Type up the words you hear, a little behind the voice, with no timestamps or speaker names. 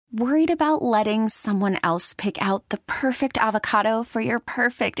Worried about letting someone else pick out the perfect avocado for your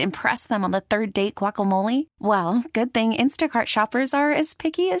perfect impress them on the third date guacamole? Well, good thing Instacart shoppers are as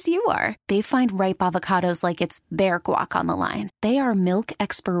picky as you are. They find ripe avocados like it's their guac on the line. They are milk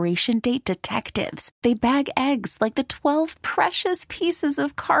expiration date detectives. They bag eggs like the 12 precious pieces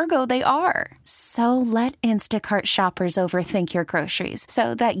of cargo they are. So let Instacart shoppers overthink your groceries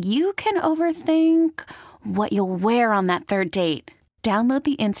so that you can overthink what you'll wear on that third date. Download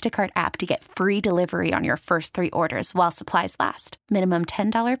the Instacart app to get free delivery on your first 3 orders while supplies last. Minimum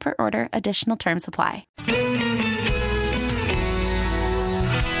 $10 per order. Additional terms apply.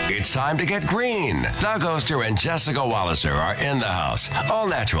 It's time to get green. Doug Oster and Jessica Walliser are in the house. All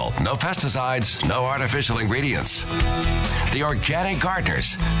natural, no pesticides, no artificial ingredients. The Organic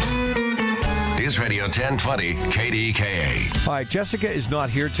Gardeners. News Radio 1020 KDKA. All right, Jessica is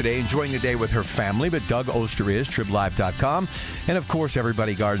not here today, enjoying the day with her family, but Doug Oster is, TribLive.com, and of course,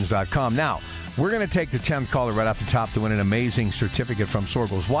 EverybodyGardens.com. Now, we're going to take the 10th caller right off the top to win an amazing certificate from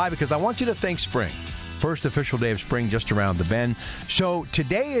Sorgles. Why? Because I want you to think spring. First official day of spring just around the bend. So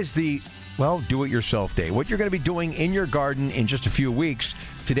today is the, well, do-it-yourself day. What you're going to be doing in your garden in just a few weeks,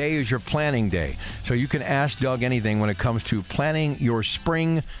 today is your planning day. So you can ask Doug anything when it comes to planning your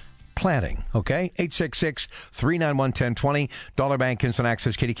spring planting, okay? 866-391-1020, Dollar Bank, Instant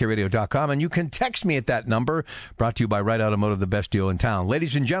Access, KDKRadio.com, and you can text me at that number, brought to you by Wright Automotive, the best deal in town.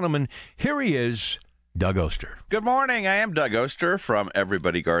 Ladies and gentlemen, here he is, Doug Oster. Good morning. I am Doug Oster from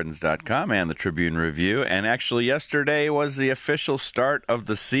EverybodyGardens.com and the Tribune Review, and actually yesterday was the official start of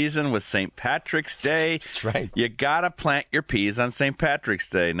the season with St. Patrick's Day. That's right. You got to plant your peas on St. Patrick's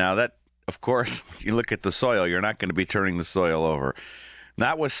Day. Now that, of course, you look at the soil, you're not going to be turning the soil over.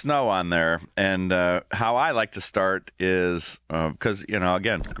 Not with snow on there. And how I like to start is, because,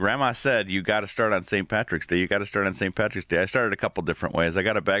 again, Grandma said you got to start on St. Patrick's Day. You got to start on St. Patrick's Day. I started a couple different ways. I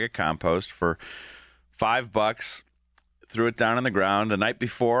got a bag of compost for $5, threw it down on the ground. The night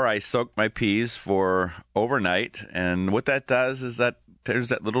before, I soaked my peas for overnight. And what that does is that there's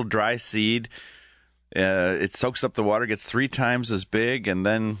that little dry seed. It soaks up the water, gets 3 times as big, and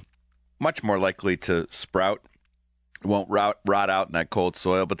then much more likely to sprout. Won't rot out in that cold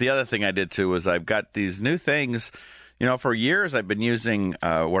soil. But the other thing I did, too, is I've got these new things. For years I've been using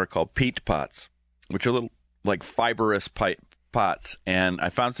what are called peat pots, which are little like fibrous pots. And I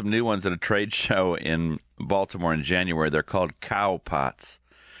found some new ones at a trade show in Baltimore in January. They're called cow pots.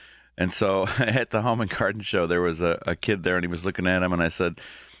 And so at the Home and Garden Show, there was a kid there, and he was looking at them, and I said,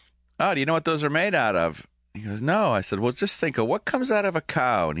 "Oh, do you know what those are made out of?" He goes, "No." I said, "Well, just think of what comes out of a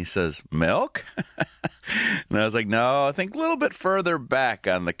cow." And he says, "Milk?" And I was like, "No, think a little bit further back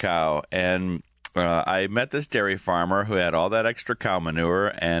on the cow." And I met this dairy farmer who had all that extra cow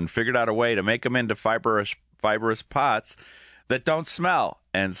manure and figured out a way to make them into fibrous pots that don't smell.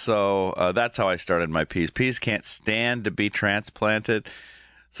 And so that's how I started my peas. Peas can't stand to be transplanted.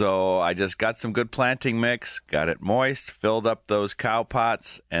 So I just got some good planting mix, got it moist, filled up those cow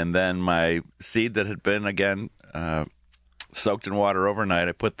pots, and then my seed that had been, again, soaked in water overnight,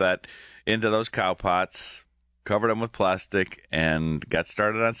 I put that into those cow pots, covered them with plastic, and got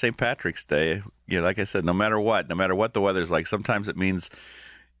started on St. Patrick's Day. Like I said, no matter what the weather's like, sometimes it means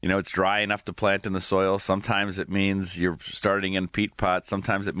it's dry enough to plant in the soil. Sometimes it means you're starting in peat pots.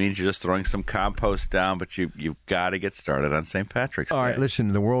 Sometimes it means you're just throwing some compost down, but you've got to get started on St. Patrick's Day. All right,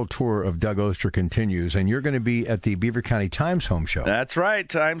 listen, the world tour of Doug Oster continues, and you're going to be at the Beaver County Times Home Show. That's right,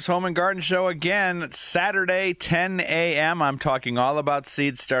 Times Home and Garden Show again, Saturday, 10 a.m. I'm talking all about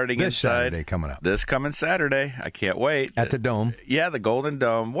seeds starting this inside. Saturday coming up. This coming Saturday. I can't wait. At the Dome. Yeah, the Golden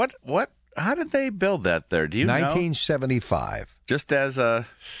Dome. What? How did they build that there? Do you know? 1975. Just as a...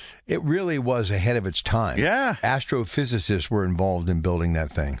 It really was ahead of its time. Yeah. Astrophysicists were involved in building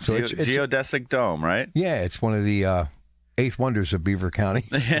that thing. So it's geodesic dome, right? Yeah, it's one of the 8th wonders of Beaver County.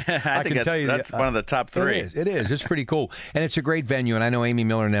 I can tell you that's one of the top 3. It is. It's pretty cool. And it's a great venue, and I know Amy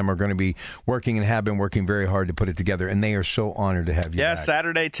Miller and them are going to be working and have been working very hard to put it together, and they are so honored to have you back.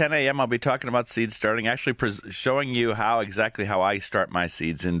 Saturday, 10 a.m., I'll be talking about seed starting, actually showing you exactly how I start my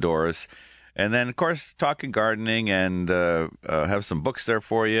seeds indoors. And then, of course, talking gardening and have some books there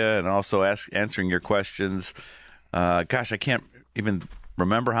for you, and also answering your questions. Gosh, I can't even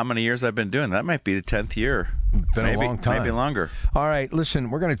remember how many years I've been doing that. That might be the 10th year. Been a long time. Maybe longer. All right, listen,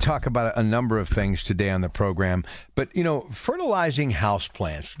 we're going to talk about a number of things today on the program. But, fertilizing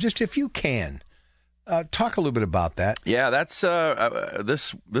houseplants, just if you can. Talk a little bit about that. Yeah, that's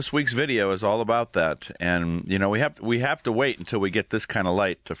this week's video is all about that, and we have to wait until we get this kind of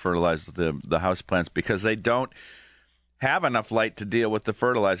light to fertilize the house plants because they don't have enough light to deal with the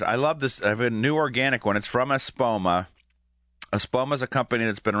fertilizer. I love this. I have a new organic one. It's from Espoma. Espoma is a company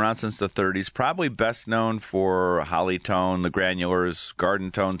that's been around since the 30s, probably best known for Holly Tone, the granulars,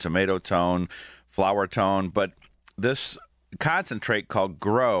 Garden Tone, Tomato Tone, Flower Tone. But this concentrate called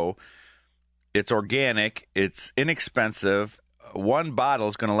Grow, it's organic, it's inexpensive. One bottle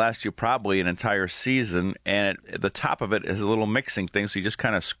is going to last you probably an entire season, and the top of it is a little mixing thing, so you just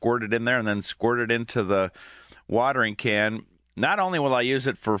kind of squirt it in there and then squirt it into the watering can. Not only will I use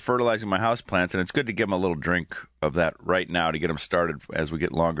it for fertilizing my houseplants, and it's good to give them a little drink of that right now to get them started as we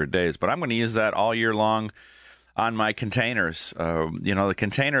get longer days, but I'm going to use that all year long on my containers. The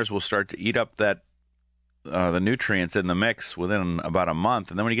containers will start to eat up the nutrients in the mix within about a month,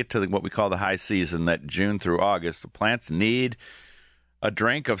 and then when you get to what we call the high season, that June through August, the plants need a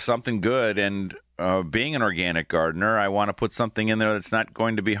drink of something good, and being an organic gardener, I want to put something in there that's not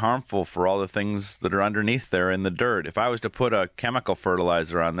going to be harmful for all the things that are underneath there in the dirt. If I was to put a chemical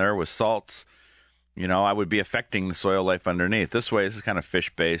fertilizer on there with salts, I would be affecting the soil life underneath. This way, this is kind of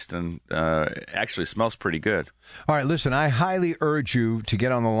fish-based and actually smells pretty good. All right, listen, I highly urge you to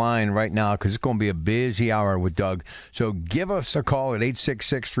get on the line right now because it's going to be a busy hour with Doug. So give us a call at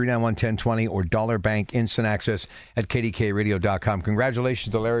 866-391-1020 or Dollar Bank Instant Access at kdkradio.com.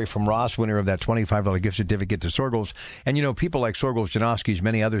 Congratulations to Larry from Ross, winner of that $25 gift certificate to Sorgels. And, people like Sorgels, Janoski's,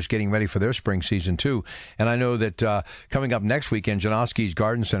 many others getting ready for their spring season, too. And I know that coming up next weekend, Janoski's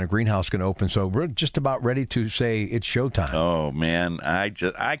Garden Center greenhouse going to open. So we're just about ready to say it's showtime. Oh, man,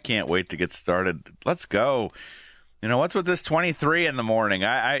 I can't wait to get started. Let's go. What's with this 23 in the morning?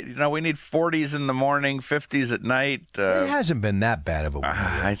 We need 40s in the morning, 50s at night. It hasn't been that bad of a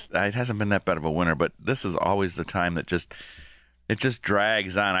winter. It hasn't been that bad of a winter, but this is always the time that just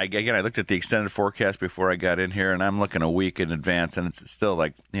drags on. I looked at the extended forecast before I got in here, and I'm looking a week in advance, and it's still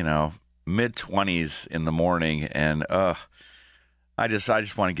like, mid-20s in the morning, and I just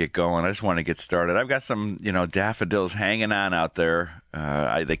want to get going. I just want to get started. I've got some, daffodils hanging on out there.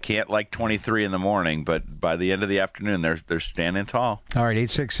 They can't like 23 in the morning, but by the end of the afternoon, they're standing tall. All right,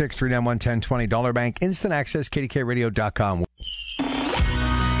 866-391-1020, Dollar Bank, Instant Access, kdkradio.com.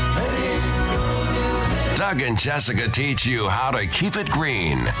 Doug and Jessica teach you how to keep it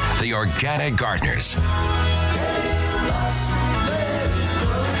green. The Organic Gardeners.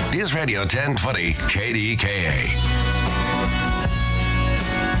 News Radio 1020 KDKA.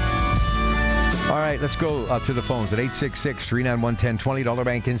 All right, let's go to the phones at 866-391-1020, Dollar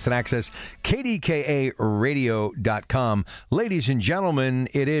Bank Instant Access, kdkaradio.com. Ladies and gentlemen,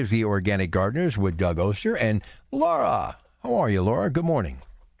 it is the Organic Gardeners with Doug Oster and Laura. How are you, Laura? Good morning.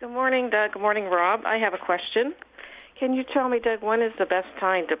 Good morning, Doug. Good morning, Rob. I have a question. Can you tell me, Doug, when is the best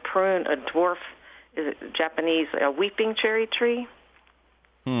time to prune a dwarf, Japanese, weeping cherry tree?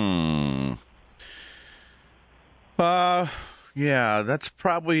 Yeah, that's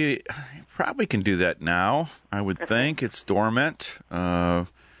probably can do that now. I would think it's dormant. How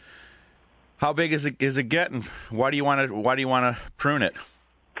big is it getting? Why do you want to prune it?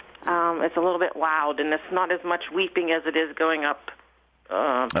 It's a little bit loud, and it's not as much weeping as it is going up.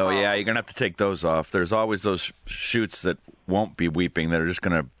 Yeah, you're gonna have to take those off. There's always those shoots that won't be weeping that are just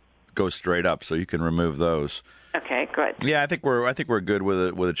gonna go straight up, so you can remove those. Okay, good. Yeah, I think we're good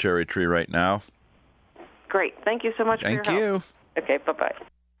with a cherry tree right now. Great. Thank you so much for your help. Thank you. Okay, bye-bye.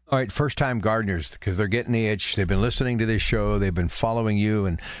 All right, first-time gardeners, because they're getting the itch. They've been listening to this show. They've been following you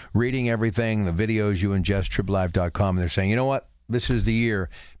and reading everything, the videos you ingest, triblive.com, and they're saying, you know what, this is the year.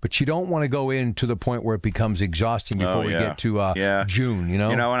 But you don't want to go in to the point where it becomes exhausting before we get to June,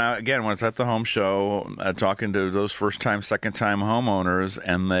 when it's at the home show, talking to those first-time, second-time homeowners,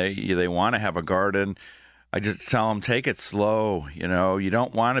 and they want to have a garden, I just tell them, take it slow. You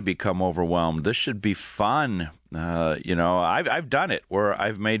don't want to become overwhelmed. This should be fun. I've done it where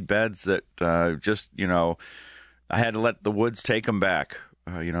I've made beds that I had to let the woods take them back.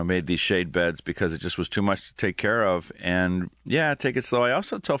 Made these shade beds because it just was too much to take care of. And, take it slow. I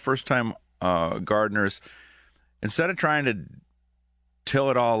also tell first-time gardeners, instead of trying to till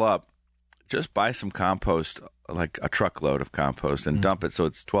it all up, just buy some compost, like a truckload of compost, and dump it so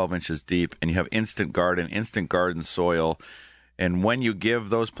it's 12 inches deep, and you have instant garden soil. And when you give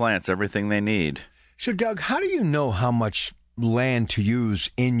those plants everything they need. So, Doug, how do you know how much land to use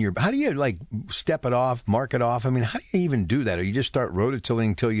in your... How do you, step it off, mark it off? I mean, how do you even do that? Or you just start rototilling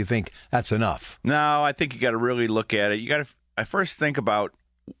until you think that's enough? No, I think you got to really look at it. You got to... I first think about...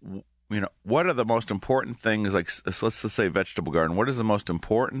 what are the most important things, let's just say vegetable garden. What is the most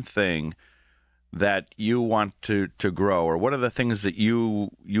important thing that you want to grow, or what are the things that you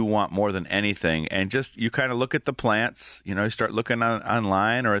want more than anything? And just, you kind of look at the plants, you start looking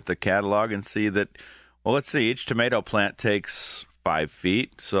online or at the catalog and see that, well, let's see, each tomato plant takes 5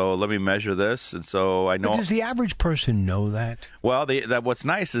 feet. So let me measure this. And so I know. But does the average person know that? Well, what's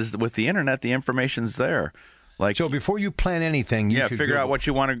nice is with the internet, the information's there. Like, so before you plant anything, you should figure out what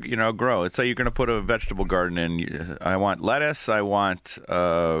you want to grow. Let's say you're going to put a vegetable garden in. I want lettuce. I want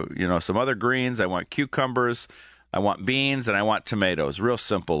some other greens. I want cucumbers. I want beans, and I want tomatoes. Real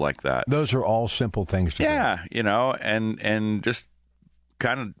simple like that. Those are all simple things to do. Yeah, and just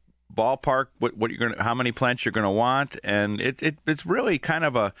kind of ballpark what you're going to, how many plants you're going to want, and it's really kind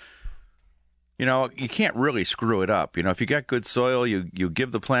of a. You can't really screw it up. If you got good soil, you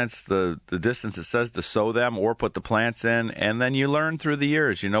give the plants the distance it says to sow them or put the plants in, and then you learn through the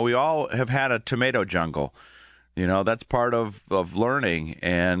years. We all have had a tomato jungle. That's part of learning,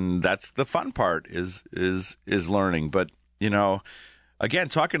 and that's the fun part is learning. But, again,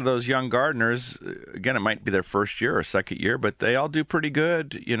 talking to those young gardeners, again, it might be their first year or second year, but they all do pretty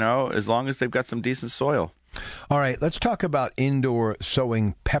good, as long as they've got some decent soil. All right, let's talk about indoor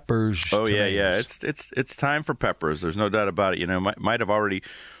sowing peppers. Oh, tomatoes. yeah. It's time for peppers. There's no doubt about it. Might have already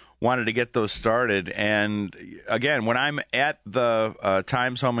wanted to get those started. And, again, when I'm at the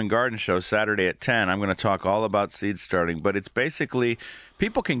Times Home and Garden Show Saturday at 10, I'm going to talk all about seed starting. But it's basically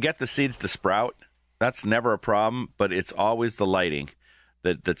people can get the seeds to sprout. That's never a problem, but it's always the lighting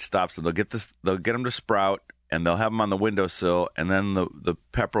that stops them. They'll get them to sprout, and they'll have them on the windowsill, and then the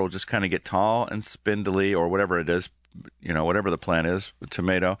pepper will just kind of get tall and spindly or whatever it is, whatever the plant is, the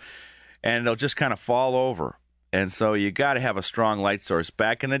tomato, and they'll just kind of fall over. And so you got to have a strong light source.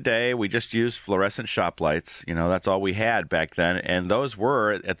 Back in the day, we just used fluorescent shop lights. That's all we had back then, and those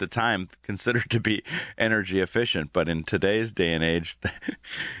were, at the time, considered to be energy efficient. But in today's day and age,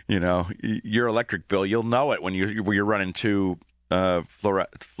 your electric bill, you'll know it when you're running two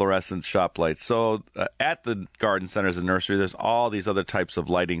fluorescent shop lights. So at the garden centers and nursery, there's all these other types of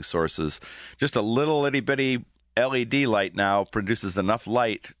lighting sources. Just a little itty bitty LED light now produces enough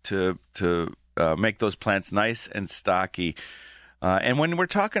light to make those plants nice and stocky. And when we're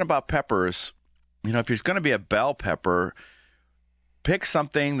talking about peppers, if you're going to be a bell pepper, pick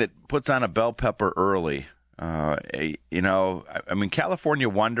something that puts on a bell pepper early. California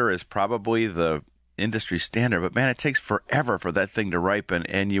Wonder is probably the industry standard, but man, it takes forever for that thing to ripen,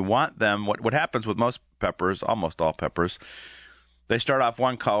 and you want them. What happens with most peppers, almost all peppers, they start off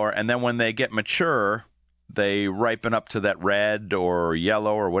one color, and then when they get mature, they ripen up to that red or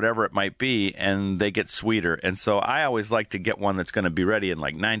yellow or whatever it might be, and they get sweeter. And so I always like to get one that's going to be ready in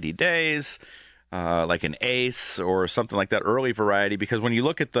like 90 days, like an Ace or something like that, early variety, because when you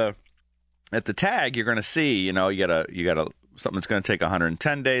look at the tag, you're going to see, you got a something that's going to take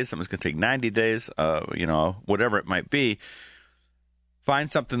 110 days, something's going to take 90 days, whatever it might be. Find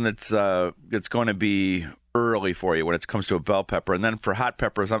something that's going to be early for you when it comes to a bell pepper. And then for hot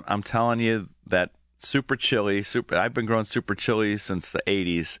peppers, I'm telling you that super chili, I've been growing super chili since the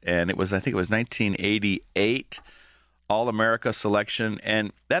 80s, and I think it was 1988 All America selection,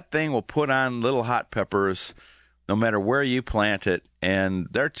 and that thing will put on little hot peppers no matter where you plant it, and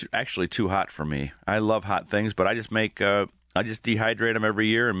they're actually too hot for me. I love hot things, but I just dehydrate them every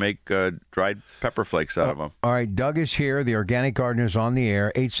year and make dried pepper flakes out of them. All right, Doug is here. The Organic Gardener's on the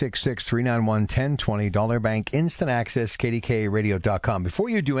air. 866-391-1020. Dollar Bank Instant Access, KDKARadio.com. Before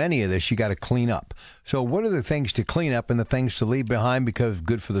you do any of this, you got to clean up. So what are the things to clean up and the things to leave behind because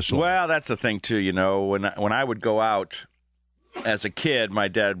good for the soil? Well, that's the thing, too. When I would go out as a kid, my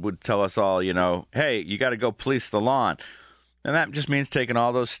dad would tell us all, hey, you got to go police the lawn. And that just means taking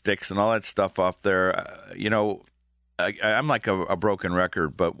all those sticks and all that stuff off there. I'm like a broken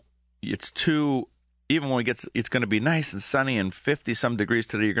record, but it's too, even when it's going to be nice and sunny and 50-some degrees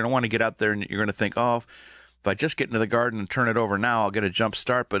today, you're going to want to get out there and you're going to think, oh, if I just get into the garden and turn it over now, I'll get a jump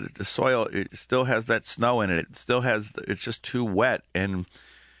start. But the soil, it still has that snow in it. It's just too wet. And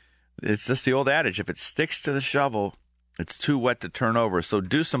it's just the old adage, if it sticks to the shovel, it's too wet to turn over. So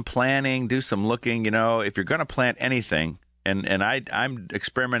do some planning, do some looking. If you're going to plant anything, and I'm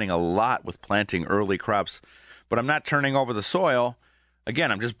experimenting a lot with planting early crops, but I'm not turning over the soil.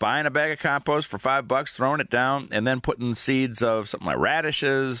 Again, I'm just buying a bag of compost for $5, throwing it down, and then putting seeds of something like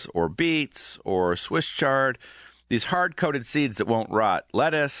radishes or beets or Swiss chard, these hard-coated seeds that won't rot,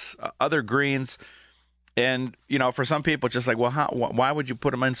 lettuce, other greens. And, for some people, it's just like, well, why would you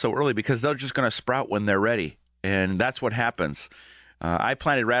put them in so early? Because they're just going to sprout when they're ready. And that's what happens. I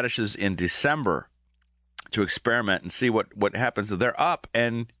planted radishes in December to experiment and see what happens. They're up,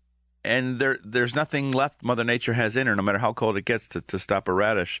 and there's nothing left Mother Nature has in her, no matter how cold it gets, to stop a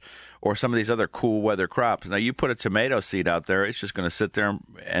radish or some of these other cool weather crops. Now, you put a tomato seed out there, it's just going to sit there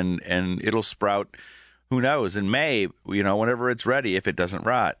and it'll sprout, who knows, in May, whenever it's ready, if it doesn't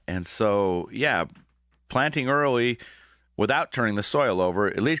rot. And so, yeah, planting early, without turning the soil over,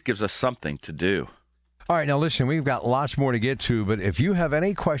 at least gives us something to do. All right, now listen, we've got lots more to get to, but if you have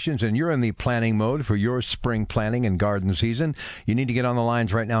any questions and you're in the planning mode for your spring planting and garden season, you need to get on the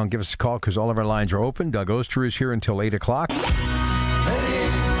lines right now and give us a call because all of our lines are open. Doug Oster is here until 8 o'clock.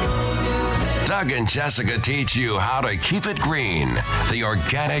 Doug and Jessica teach you how to keep it green. The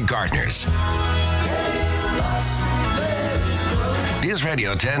Organic Gardeners. News Radio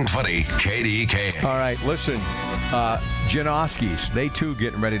 1020 KDK. All right, listen, Janoski's, they too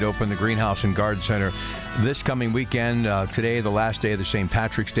getting ready to open the Greenhouse and Garden Center this coming weekend. Today, the last day of the St.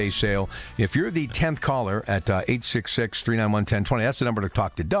 Patrick's Day sale. If you're the 10th caller at 866-391-1020, that's the number to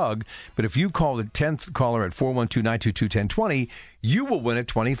talk to Doug. But if you call the 10th caller at 412-922-1020, you will win a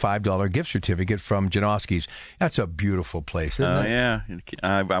 $25 gift certificate from Janoski's. That's a beautiful place, isn't it? Yeah.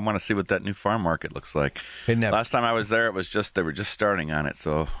 I want to see what that new farm market looks like. Last time I was there, they were just starting on it,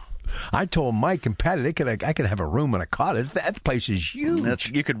 so... I told Mike and Patty I could have a room in a cottage. That place is huge. That's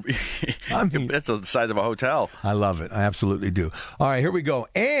the size of a hotel. I love it. I absolutely do. All right, here we go.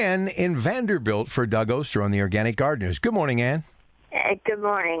 Ann in Vanderbilt for Doug Oster on the Organic Gardeners. Good morning, Ann. Good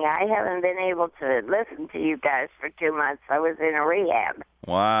morning. I haven't been able to listen to you guys for 2 months. I was in a rehab.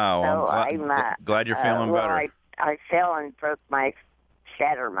 Wow. So I'm glad you're feeling better. I fell and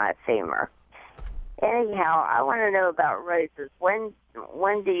shattered my femur. Anyhow, I want to know about roses. When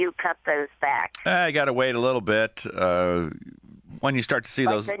do you cut those back? You got to wait a little bit. When you start to see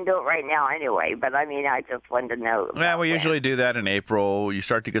those... I couldn't do it right now anyway, but I mean, I just wanted to know. Yeah, we usually do that in April. You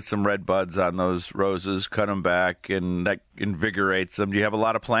start to get some red buds on those roses, cut them back, and that invigorates them. Do you have a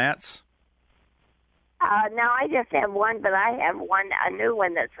lot of plants? No, I just have one, but I have a new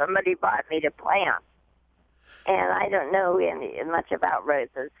one that somebody bought me to plant. And I don't know much about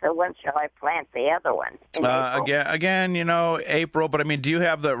roses, so when shall I plant the other one? Again, April. But I mean, do you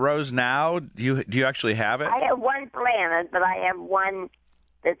have the rose now? Do you actually have it? I have one planted, but I have one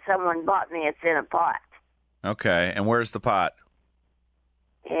that someone bought me. It's in a pot. Okay, and where's the pot?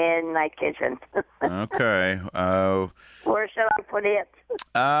 In my kitchen. Okay. Where should I put it?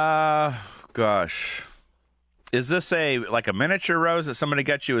 Gosh. Is this a miniature rose that somebody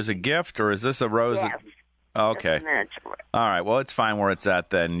got you as a gift, or is this a rose? Yes. Okay. All right. Well, it's fine where it's at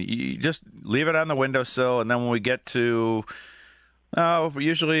then. You just leave it on the windowsill, and then when we get to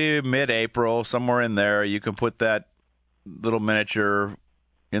usually mid-April, somewhere in there, you can put that little miniature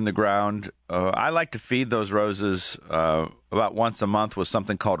in the ground. I like to feed those roses about once a month with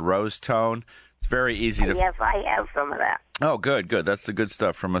something called Rose Tone. It's very easy to... Yes, I have some of that. Oh, good. That's the good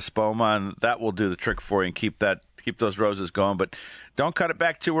stuff from Espoma, and that will do the trick for you and keep those roses going. But don't cut it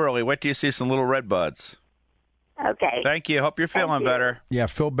back too early. Wait till you see some little red buds. Okay. Thank you. Hope you're feeling better. Yeah,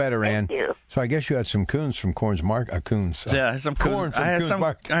 feel better, Ann. Thank you. So I guess you had some coons from Corn's Market. Yeah, I had some coons. I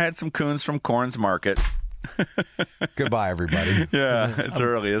had some coons from Corn's Market. Goodbye, everybody. Yeah, it's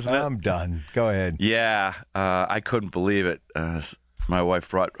early, isn't it? I'm done. Go ahead. Yeah, I couldn't believe it. My wife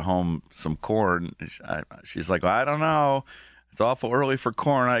brought home some corn. She's like, well, I don't know. It's awful early for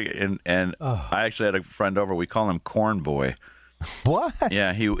corn. I actually had a friend over. We call him Corn Boy. What?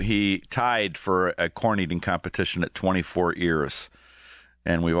 Yeah, he tied for a corn eating competition at 24 ears.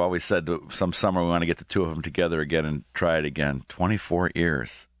 And we've always said that some summer we want to get the two of them together again and try it again. 24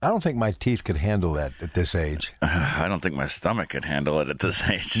 ears. I don't think my teeth could handle that at this age. I don't think my stomach could handle it at this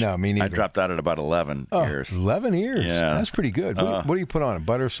age. No, me neither. I dropped out at about 11 ears. 11 ears? Yeah. That's pretty good. What do you put on it?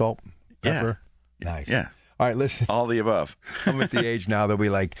 Butter, salt, pepper? Yeah. Nice. Yeah. All right, listen. All the above. I'm at the age now that we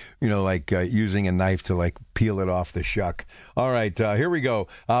using a knife to peel it off the shuck. All right, here we go.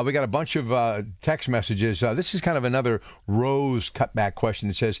 We got a bunch of text messages. This is kind of another rose cutback question.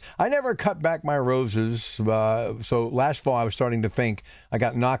 It says, I never cut back my roses. So last fall I was starting to think I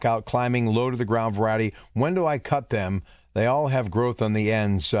got knockout climbing low to the ground variety. When do I cut them? They all have growth on the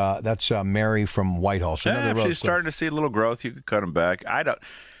ends. That's Mary from Whitehall. So if she's starting to see a little growth, you could cut them back.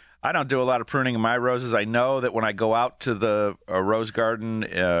 I don't do a lot of pruning in my roses. I know that when I go out to the rose garden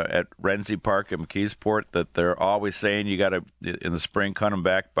at Renzi Park in McKeesport, that they're always saying you got to, in the spring, cut them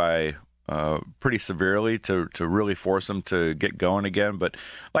back by pretty severely to really force them to get going again. But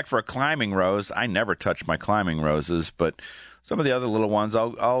like for a climbing rose, I never touch my climbing roses. But some of the other little ones,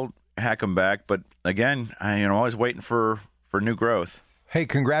 I'll hack them back. But again, I'm always waiting for new growth. Hey,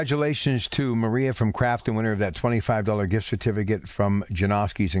 congratulations to Maria from Crafton, winner of that $25 gift certificate from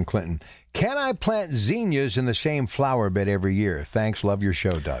Janoski's in Clinton. Can I plant zinnias in the same flower bed every year? Thanks. Love your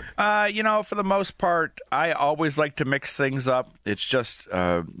show, Doug. For the most part, I always like to mix things up. It's just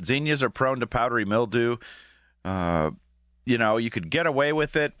zinnias are prone to powdery mildew. You could get away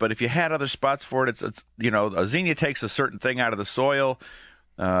with it, but if you had other spots for it, it's a zinnia takes a certain thing out of the soil.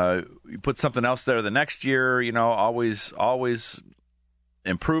 You put something else there the next year. Always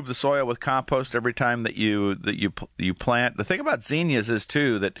improve the soil with compost every time that you plant. The thing about zinnias is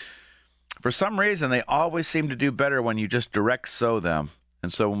too that for some reason they always seem to do better when you just direct sow them.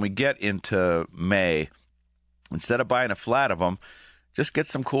 And so when we get into May, instead of buying a flat of them, just get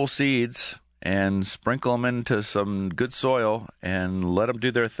some cool seeds and sprinkle them into some good soil and let them do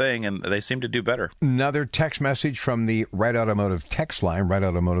their thing, and they seem to do better. Another text message from the Wright Automotive text line. Wright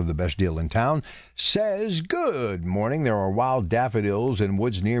Automotive, the best deal in town, says, good morning. There are wild daffodils in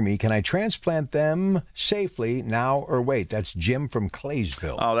woods near me. Can I transplant them safely now or wait? That's Jim from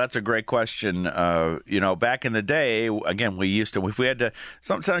Claysville. Oh, that's a great question. Back in the day, again,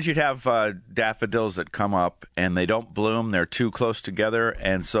 sometimes you'd have daffodils that come up and they don't bloom. They're too close together,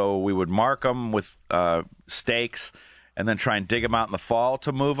 and so we would mark them with stakes and then try and dig them out in the fall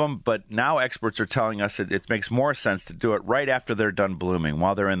to move them. But now experts are telling us it makes more sense to do it right after they're done blooming,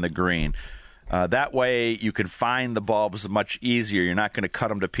 while they're in the green. That way you can find the bulbs much easier. You're not going to cut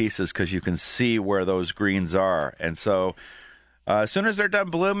them to pieces because you can see where those greens are. And so as soon as they're done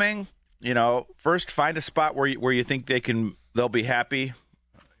blooming, first find a spot where you think they'll be happy.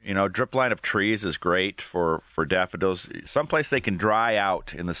 Drip line of trees is great for daffodils. Someplace they can dry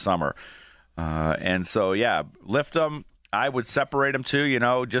out in the summer. And so, lift them. I would separate them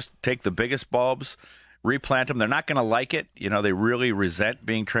too, just take the biggest bulbs, replant them. They're not going to like it. They really resent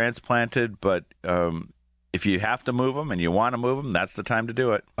being transplanted. But if you have to move them and you want to move them, that's the time to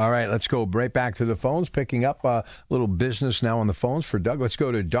do it. All right, let's go right back to the phones, picking up a little business now on the phones for Doug. Let's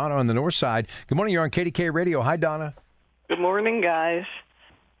go to Donna on the north side. Good morning. You're on KDK Radio. Hi, Donna. Good morning, guys.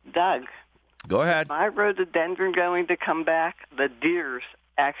 Doug. Go ahead. My rhododendron going to come back. The deers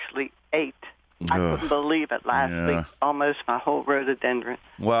actually ate. I couldn't believe it last week. Almost my whole rhododendron.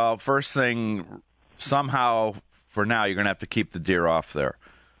 Well, first thing, somehow, for now, you're going to have to keep the deer off there.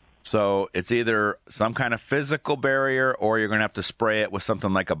 So it's either some kind of physical barrier, or you're going to have to spray it with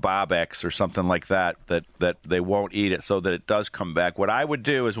something like a Bob-X or something like that they won't eat it, so that it does come back. What I would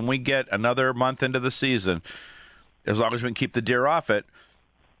do is when we get another month into the season, as long as we can keep the deer off it,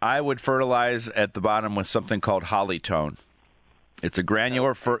 I would fertilize at the bottom with something called Hollytone. It's a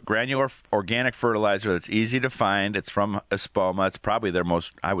granular organic fertilizer that's easy to find. It's from Espoma. It's probably their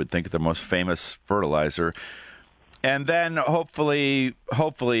most famous fertilizer. And then hopefully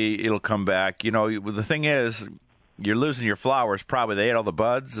it'll come back. The thing is, you're losing your flowers. Probably they ate all the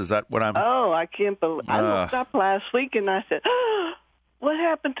buds. Is that what I'm? Oh, I can't believe. I looked up last week and I said, "What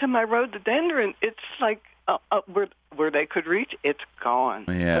happened to my rhododendron? It's like where they could reach. It's gone.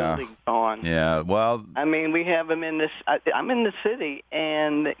 Yeah, totally gone. Yeah. Well, I mean, we have them in this. I'm in the city,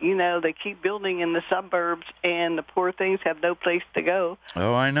 and they keep building in the suburbs, and the poor things have no place to go.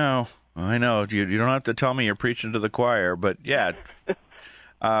 Oh, I know. You don't have to tell me you're preaching to the choir, but yeah.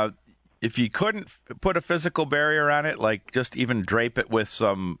 If you couldn't put a physical barrier on it, like just even drape it with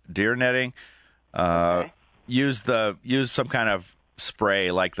some deer netting, use some kind of spray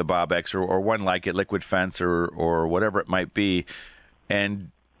like the Bob-X or one like it, Liquid Fence or whatever it might be,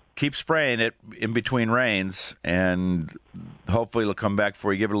 and keep spraying it in between rains, and hopefully it'll come back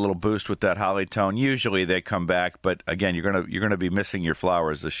for you. Give it a little boost with that Hollytone. Usually they come back, but again, you're gonna be missing your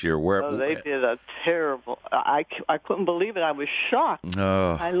flowers this year. They did a terrible. I couldn't believe it. I was shocked.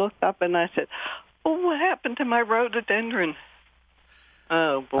 I looked up and I said, "Oh, what happened to my rhododendron?"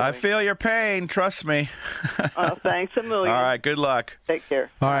 Oh, boy. I feel your pain. Trust me. Thanks a million. All right. Good luck. Take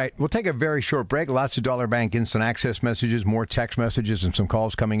care. All right. We'll take a very short break. Lots of Dollar Bank instant access messages, more text messages, and some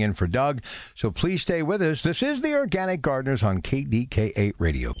calls coming in for Doug. So please stay with us. This is the Organic Gardeners on KDK8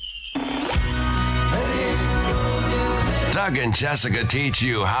 Radio. Doug and Jessica teach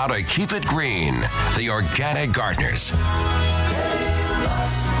you how to keep it green. The Organic Gardeners.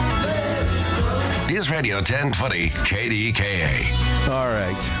 News Radio 1020 KDKA. All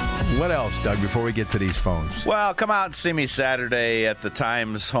right. What else, Doug, before we get to these phones? Well, come out and see me Saturday at the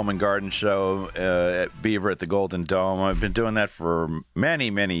Times Home and Garden Show at Beaver at the Golden Dome. I've been doing that for many,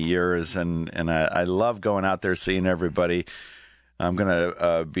 many years, and I love going out there seeing everybody. I'm going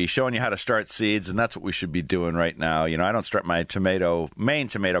to be showing you how to start seeds, and that's what we should be doing right now. I don't start my main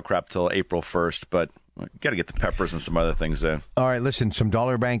tomato crop till April 1st, but got to get the peppers and some other things in. All right, listen, some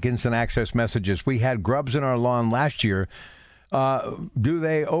Dollar Bank instant access messages. We had grubs in our lawn last year. Do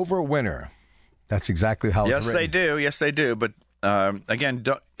they overwinter? That's exactly how it's written. Yes, they do. But again,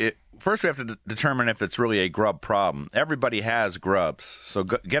 first we have to determine if it's really a grub problem. Everybody has grubs. So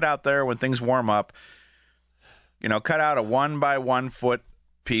get out there when things warm up. Cut out a 1 by 1 foot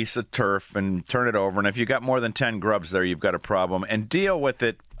piece of turf and turn it over. And if you got more than 10 grubs there, you've got a problem. And deal with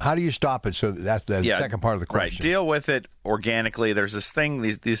it. How do you stop it? So that's the second part of the question. Right. Deal with it organically. There's this thing,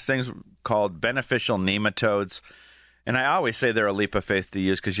 these things called beneficial nematodes. And I always say they're a leap of faith to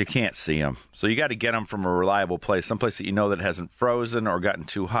use because you can't see them. So you got to get them from a reliable place, someplace that you know that hasn't frozen or gotten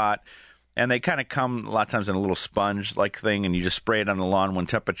too hot. And they kind of come a lot of times in a little sponge-like thing, and you just spray it on the lawn when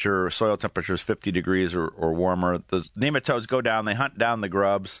soil temperature is 50 degrees or warmer. The nematodes go down, they hunt down the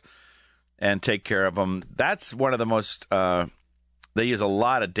grubs and take care of them. That's one of the most they use a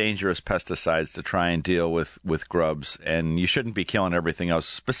lot of dangerous pesticides to try and deal with grubs, and you shouldn't be killing everything else.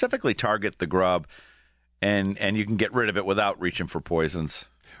 Specifically target the grub, and you can get rid of it without reaching for poisons.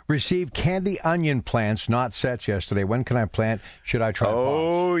 Received candy onion plants, not sets, yesterday. When can I plant? Should I try pods?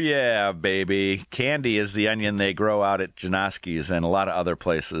 Oh, yeah, baby. Candy is the onion they grow out at Janoski's and a lot of other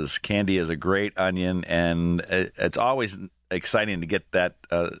places. Candy is a great onion, and it's always exciting to get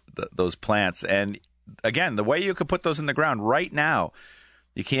those plants. And, again, the way you could put those in the ground right now,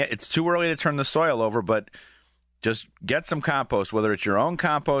 you can't. It's too early to turn the soil over, but just get some compost, whether it's your own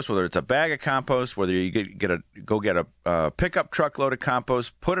compost, whether it's a bag of compost, whether you get a pickup truckload of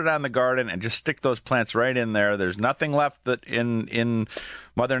compost, put it on the garden, and just stick those plants right in there. There's nothing left that in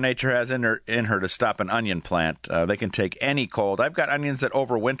Mother Nature has in her to stop an onion plant. They can take any cold. I've got onions that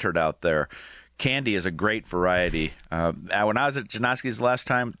overwintered out there. Candy is a great variety. When I was at Janoski's last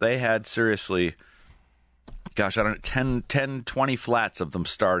time, they had seriously, gosh, I don't know, 10, 20 flats of them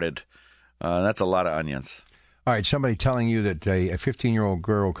started. That's a lot of onions. All right, somebody telling you that a 15-year-old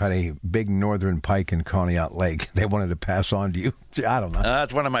girl caught a big northern pike in Conneaut Lake. They wanted to pass on to you. I don't know.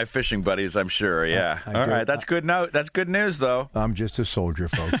 That's one of my fishing buddies, I'm sure, yeah. All right, that's good. That's good news, though. I'm just a soldier,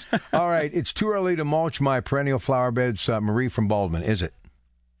 folks. All right, it's too early to mulch my perennial flower beds. Marie from Baldwin, is it?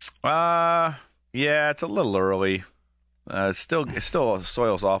 Yeah, it's a little early. Still,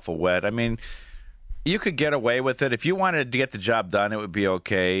 soil's awful wet. I mean, you could get away with it. If you wanted to get the job done, it would be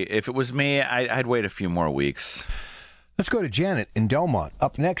okay. If it was me, I'd wait a few more weeks. Let's go to Janet in Delmont.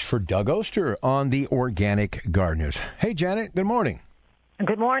 Up next for Doug Oster on the Organic Gardeners. Hey, Janet, good morning.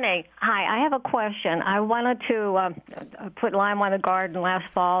 Good morning. Hi, I have a question. I wanted to put lime on the garden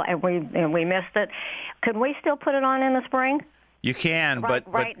last fall, and we missed it. Could we still put it on in the spring? You can, but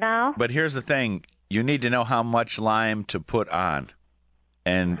now? But here's the thing. You need to know how much lime to put on.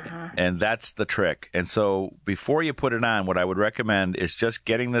 And that's the trick. And so before you put it on, what I would recommend is just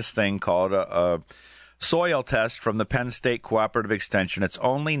getting this thing called a soil test from the Penn State Cooperative Extension. It's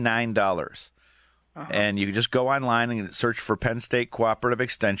only $9. And you can just go online and search for Penn State Cooperative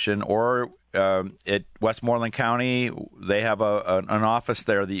Extension, or at Westmoreland County, they have an office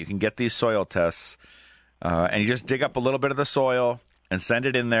there that you can get these soil tests. And you just dig up a little bit of the soil and send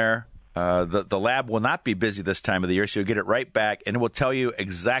it in there. The lab will not be busy this time of the year, so you'll get it right back, and it will tell you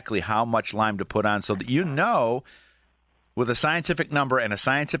exactly how much lime to put on so that you know, with a scientific number and a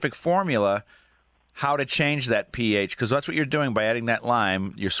scientific formula, how to change that pH, because that's what you're doing by adding that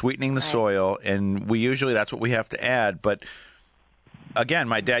lime. You're sweetening the soil, and that's what we have to add. But again,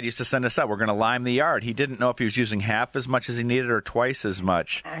 my dad used to send us out. We're going to lime the yard. He didn't know if he was using half as much as he needed or twice as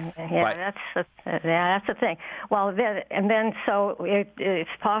much. That's the thing. Well, so it's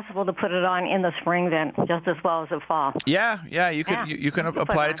possible to put it on in the spring then, just as well as the fall. Yeah, you can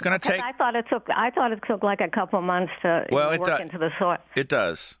apply it. It's going to take. I thought it took like a couple of months to work into the soil. It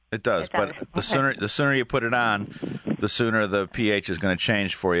does. But the sooner you put it on, the sooner the pH is going to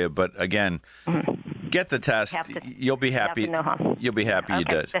change for you. But again. Get the test. You'll be happy. You'll be happy you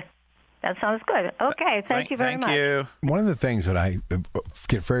did. That sounds good. Okay, thank you very much. Thank you. One of the things that I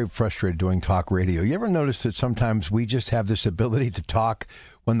get very frustrated doing talk radio, you ever notice that sometimes we just have this ability to talk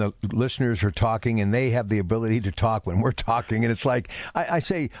when the listeners are talking, and they have the ability to talk when we're talking, and it's like, I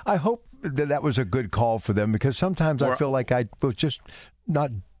say, I hope that was a good call for them, because sometimes I feel like I was just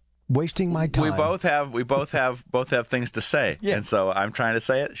not wasting my time. We both have things to say, and so I'm trying to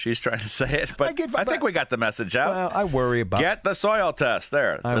say it. She's trying to say it, but I think we got the message out. Well, I worry about get the soil test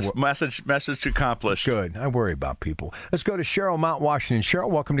there. Message accomplished. Good. I worry about people. Let's go to Cheryl, Mount Washington. Cheryl,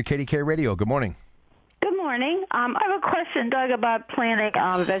 welcome to KDK Radio. Good morning. Good morning. I have a question, Doug, about planting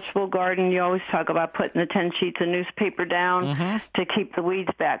a vegetable garden. You always talk about putting the 10 sheets of newspaper down to keep the weeds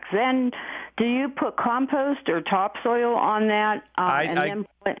back. Then, do you put compost or topsoil on that, and then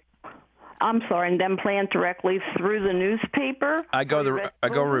plant directly through the newspaper? I go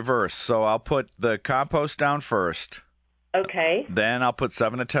reverse. So I'll put the compost down first. Okay. Then I'll put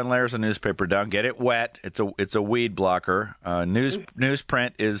 7 to 10 layers of newspaper down. Get it wet. It's a weed blocker.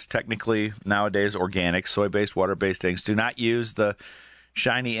 Newsprint is technically nowadays organic, soy-based, water-based inks. Do not use the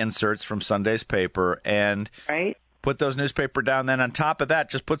shiny inserts from Sunday's paper. And Put those newspaper down. Then on top of that,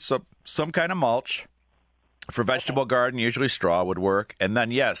 just put some kind of mulch. For vegetable garden, usually straw would work. And then,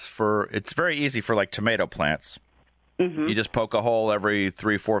 yes, it's very easy for like tomato plants. Mm-hmm. You just poke a hole every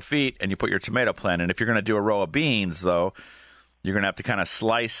 3-4 feet and you put your tomato plant in. If you're going to do a row of beans, though, you're going to have to kind of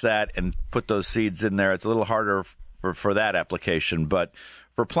slice that and put those seeds in there. It's a little harder for that application. But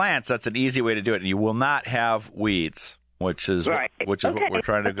for plants, that's an easy way to do it. And you will not have weeds, which is what we're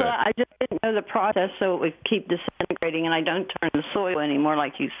trying to do. I just didn't know the process, so it would keep disintegrating, and I don't turn the soil anymore,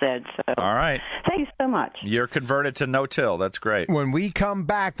 like you said. So, all right. Thank you so much. You're converted to no-till. That's great. When we come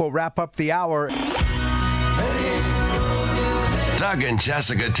back, we'll wrap up the hour. Doug and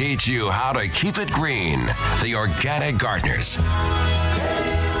Jessica teach you how to keep it green. The Organic Gardeners.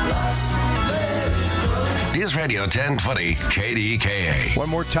 News Radio 1020 KDKA. One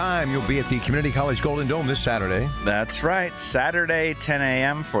more time, you'll be at the Community College Golden Dome this Saturday. That's right. Saturday, 10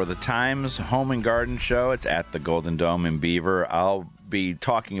 a.m. for the Times Home and Garden Show. It's at the Golden Dome in Beaver. I'll be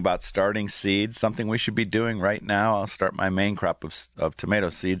talking about starting seeds, something we should be doing right now. I'll start my main crop of tomato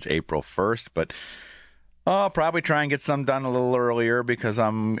seeds April 1st, but I'll probably try and get some done a little earlier because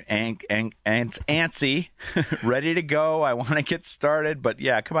I'm antsy, ready to go. I want to get started. But,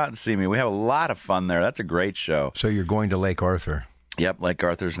 yeah, come out and see me. We have a lot of fun there. That's a great show. So you're going to Lake Arthur? Yep, Lake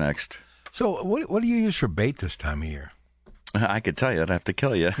Arthur's next. So what do you use for bait this time of year? I could tell you. I'd have to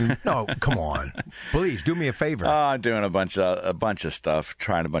kill you. No, come on. Please, do me a favor. I'm doing a bunch of stuff,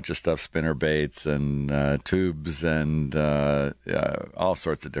 trying a bunch of stuff, spinner baits and tubes and all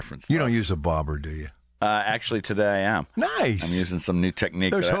sorts of different stuff. You don't use a bobber, do you? Actually, today I am. Nice. I'm using some new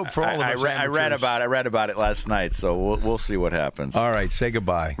technique. There's hope for all of us. I read about it last night, so we'll see what happens. All right, say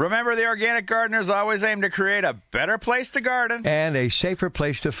goodbye. Remember, the Organic Gardeners always aim to create a better place to garden. And a safer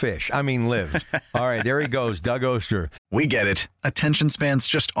place to fish. Live. All right, there he goes, Doug Oster. We get it. Attention spans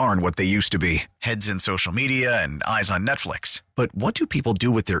just aren't what they used to be. Heads in social media and eyes on Netflix. But what do people do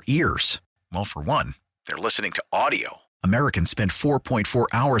with their ears? Well, for one, they're listening to audio. Americans spend 4.4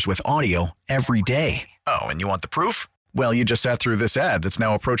 hours with audio every day. Oh, and you want the proof? Well, you just sat through this ad that's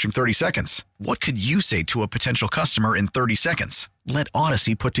now approaching 30 seconds. What could you say to a potential customer in 30 seconds? Let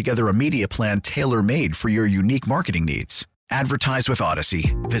Odyssey put together a media plan tailor-made for your unique marketing needs. Advertise with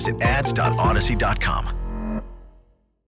Odyssey. Visit ads.odyssey.com.